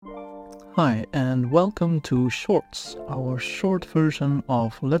Hi, and welcome to Shorts, our short version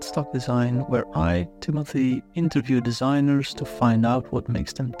of Let's Talk Design, where I, Timothy, interview designers to find out what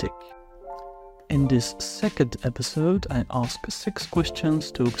makes them tick. In this second episode, I ask 6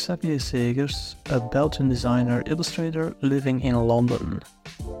 questions to Xavier Segers, a Belgian designer illustrator living in London.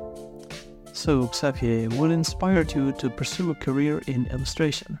 So, Xavier, what inspired you to pursue a career in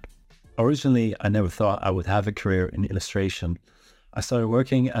illustration? Originally, I never thought I would have a career in illustration. I started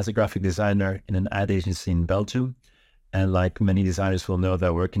working as a graphic designer in an ad agency in Belgium. And like many designers will know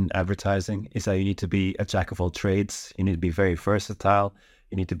that work in advertising is that you need to be a jack of all trades. You need to be very versatile.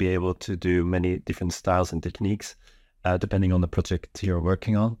 You need to be able to do many different styles and techniques, depending on the project you're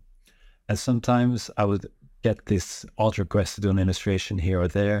working on. And sometimes I would get this odd request to do an illustration here or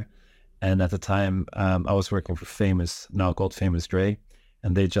there. And at the time, I was working for Famous, now called Famous Grey.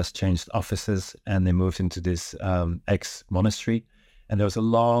 And they just changed offices and they moved into this ex-monastery. And there was a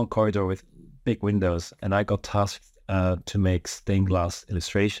long corridor with big windows. And I got tasked to make stained glass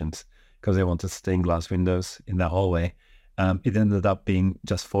illustrations because they wanted stained glass windows in that hallway. It ended up being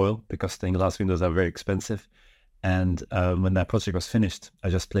just foil because stained glass windows are very expensive. And when that project was finished, I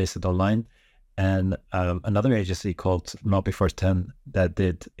just placed it online. And another agency called Not Before 10 that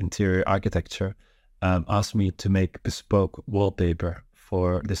did interior architecture asked me to make bespoke wallpaper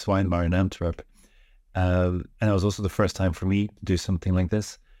for this wine bar in Antwerp. And it was also the first time for me to do something like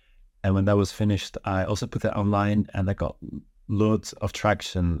this. And when that was finished, I also put it online and I got loads of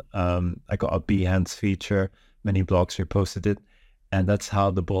traction. I got a Behance feature, many blogs reposted it. And that's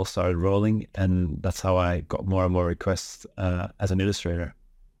how the ball started rolling. And that's how I got more and more requests as an illustrator.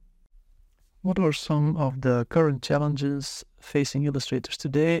 What are some of the current challenges facing illustrators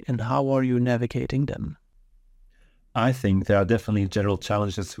today and how are you navigating them? I think there are definitely general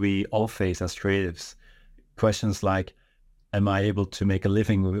challenges we all face as creatives. Questions like, am I able to make a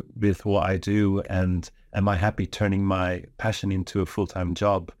living with what I do? And am I happy turning my passion into a full-time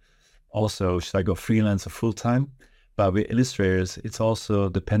job? Also, should I go freelance or full-time? But with illustrators, it's also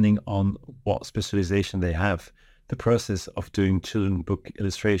depending on what specialization they have. The process of doing children's book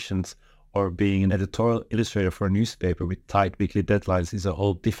illustrations or being an editorial illustrator for a newspaper with tight weekly deadlines is a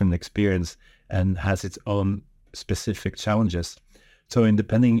whole different experience and has its own specific challenges. So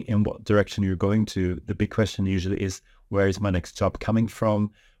depending in what direction you're going to, the big question usually is, where is my next job coming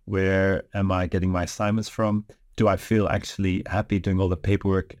from? Where am I getting my assignments from? Do I feel actually happy doing all the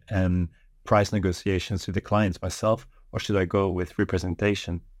paperwork and price negotiations with the clients myself, or should I go with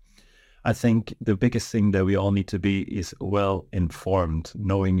representation? I think the biggest thing that we all need to be is well informed,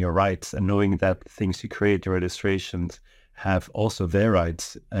 knowing your rights and knowing that things you create, your illustrations, have also their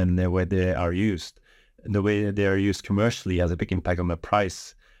rights and the way they are used. And the way that they are used commercially has a big impact on the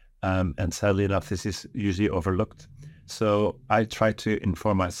price. And sadly enough, this is usually overlooked. So I try to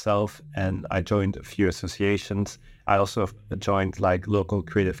inform myself and I joined a few associations. I also joined like local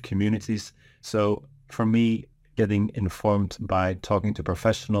creative communities. So for me, getting informed by talking to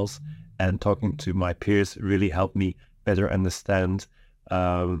professionals and talking to my peers really helped me better understand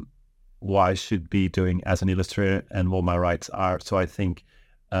what I should be doing as an illustrator and what my rights are. So I think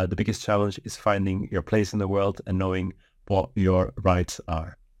the biggest challenge is finding your place in the world and knowing what your rights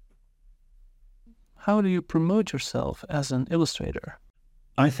are. How do you promote yourself as an illustrator?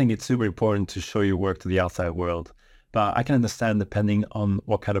 I think it's super important to show your work to the outside world, but I can understand depending on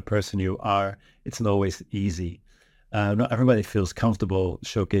what kind of person you are, it's not always easy. Not everybody feels comfortable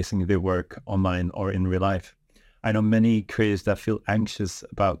showcasing their work online or in real life. I know many creators that feel anxious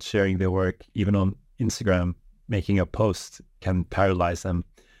about sharing their work, even on Instagram. Making a post can paralyze them.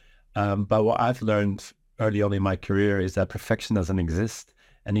 But what I've learned early on in my career is that perfection doesn't exist.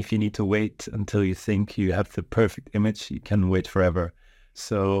 And if you need to wait until you think you have the perfect image, you can wait forever.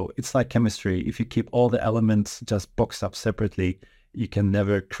 So it's like chemistry. If you keep all the elements just boxed up separately, you can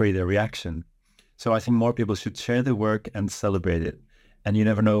never create a reaction. So I think more people should share their work and celebrate it. And you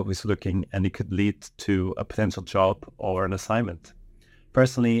never know who's looking, and it could lead to a potential job or an assignment.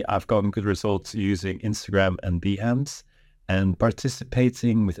 Personally, I've gotten good results using Instagram and Behance, and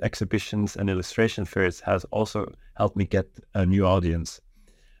participating with exhibitions and illustration fairs has also helped me get a new audience.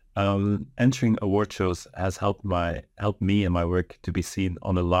 Entering award shows has helped me and my work to be seen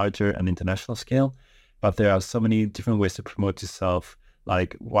on a larger and international scale, but there are so many different ways to promote yourself.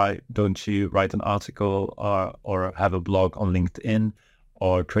 Like, why don't you write an article or have a blog on LinkedIn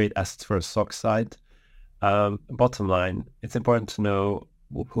or create assets for a sock site? Bottom line, it's important to know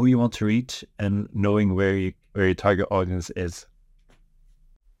who you want to reach and knowing where your target audience is.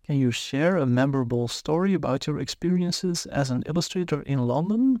 Can you share a memorable story about your experiences as an illustrator in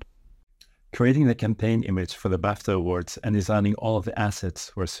London? Creating the campaign image for the BAFTA Awards and designing all of the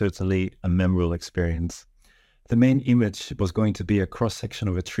assets were certainly a memorable experience. The main image was going to be a cross-section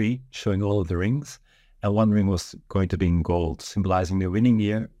of a tree showing all of the rings, and one ring was going to be in gold, symbolizing the winning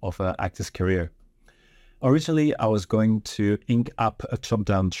year of an actor's career. Originally, I was going to ink up a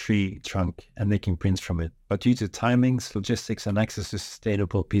chopped-down tree trunk and making prints from it, but due to timings, logistics, and access to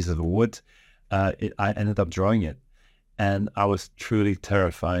sustainable pieces of wood, I ended up drawing it. And I was truly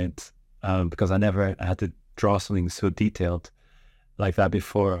terrified because I never had to draw something so detailed like that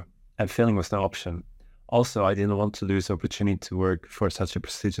before, and failing was no option. Also, I didn't want to lose the opportunity to work for such a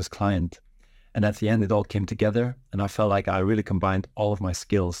prestigious client. And at the end, it all came together, and I felt like I really combined all of my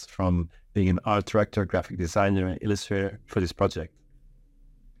skills from being an art director, graphic designer, and illustrator for this project.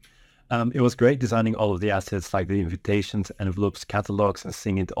 It was great designing all of the assets like the invitations, envelopes, catalogs, and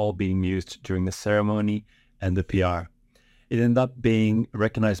seeing it all being used during the ceremony and the PR. It ended up being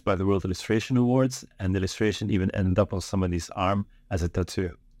recognized by the World Illustration Awards, and the illustration even ended up on somebody's arm as a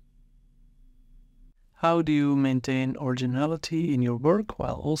tattoo. How do you maintain originality in your work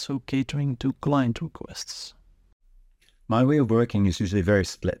while also catering to client requests? My way of working is usually very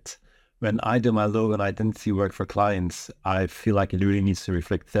split. When I do my logo and identity work for clients, I feel like it really needs to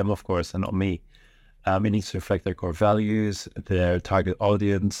reflect them, of course, and not me. It needs to reflect their core values, their target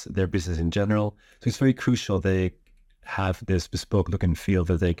audience, their business in general. So it's very crucial they have this bespoke look and feel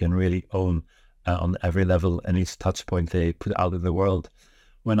that they can really own on every level and each touch point they put out in the world.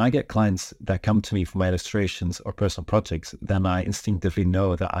 When I get clients that come to me for my illustrations or personal projects, then I instinctively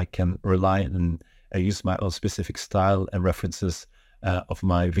know that I can rely and use my own specific style and references of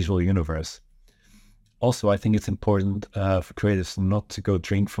my visual universe. Also, I think it's important for creatives not to go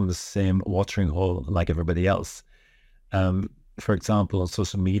drink from the same watering hole like everybody else. For example, on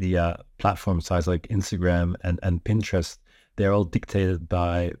social media platform sites like Instagram and Pinterest, they're all dictated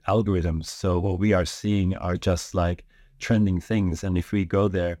by algorithms. So what we are seeing are just like trending things. And if we go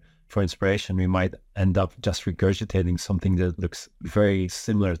there for inspiration, we might end up just regurgitating something that looks very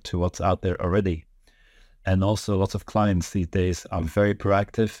similar to what's out there already. And also lots of clients these days are very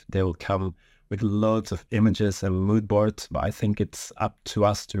proactive. They will come with loads of images and mood boards, but I think it's up to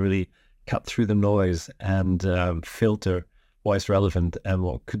us to really cut through the noise and filter what is relevant and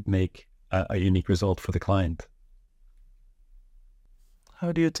what could make a unique result for the client.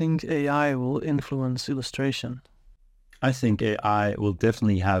 How do you think AI will influence illustration? I think AI will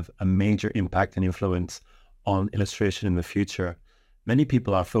definitely have a major impact and influence on illustration in the future. Many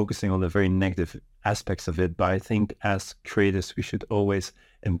people are focusing on the very negative aspects of it, but I think as creators, we should always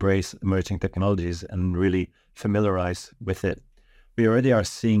embrace emerging technologies and really familiarize with it. We already are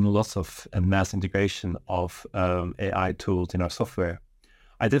seeing lots of mass integration of AI tools in our software.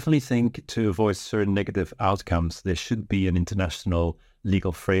 I definitely think to avoid certain negative outcomes, there should be an international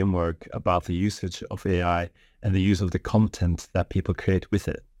legal framework about the usage of AI and the use of the content that people create with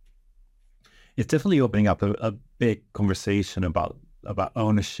it. It's definitely opening up a big conversation about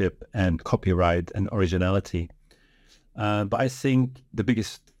ownership and copyright and originality. But I think the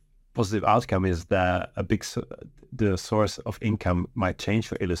biggest positive outcome is that the source of income might change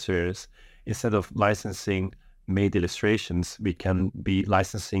for illustrators. Instead of licensing made illustrations, we can be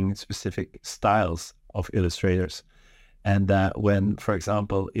licensing specific styles of illustrators. And that when, for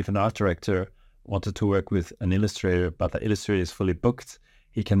example, if an art director wanted to work with an illustrator, but the illustrator is fully booked,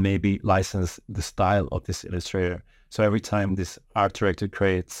 he can maybe license the style of this illustrator. So every time this art director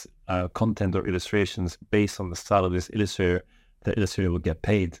creates content or illustrations based on the style of this illustrator, the illustrator will get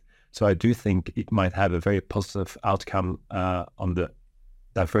paid. So I do think it might have a very positive outcome on the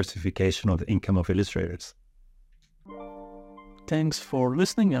diversification of the income of illustrators. Thanks for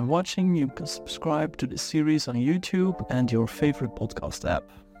listening and watching. You can subscribe to this series on YouTube and your favorite podcast app.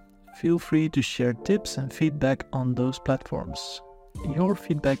 Feel free to share tips and feedback on those platforms. Your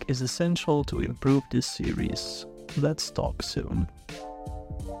feedback is essential to improve this series. Let's talk soon.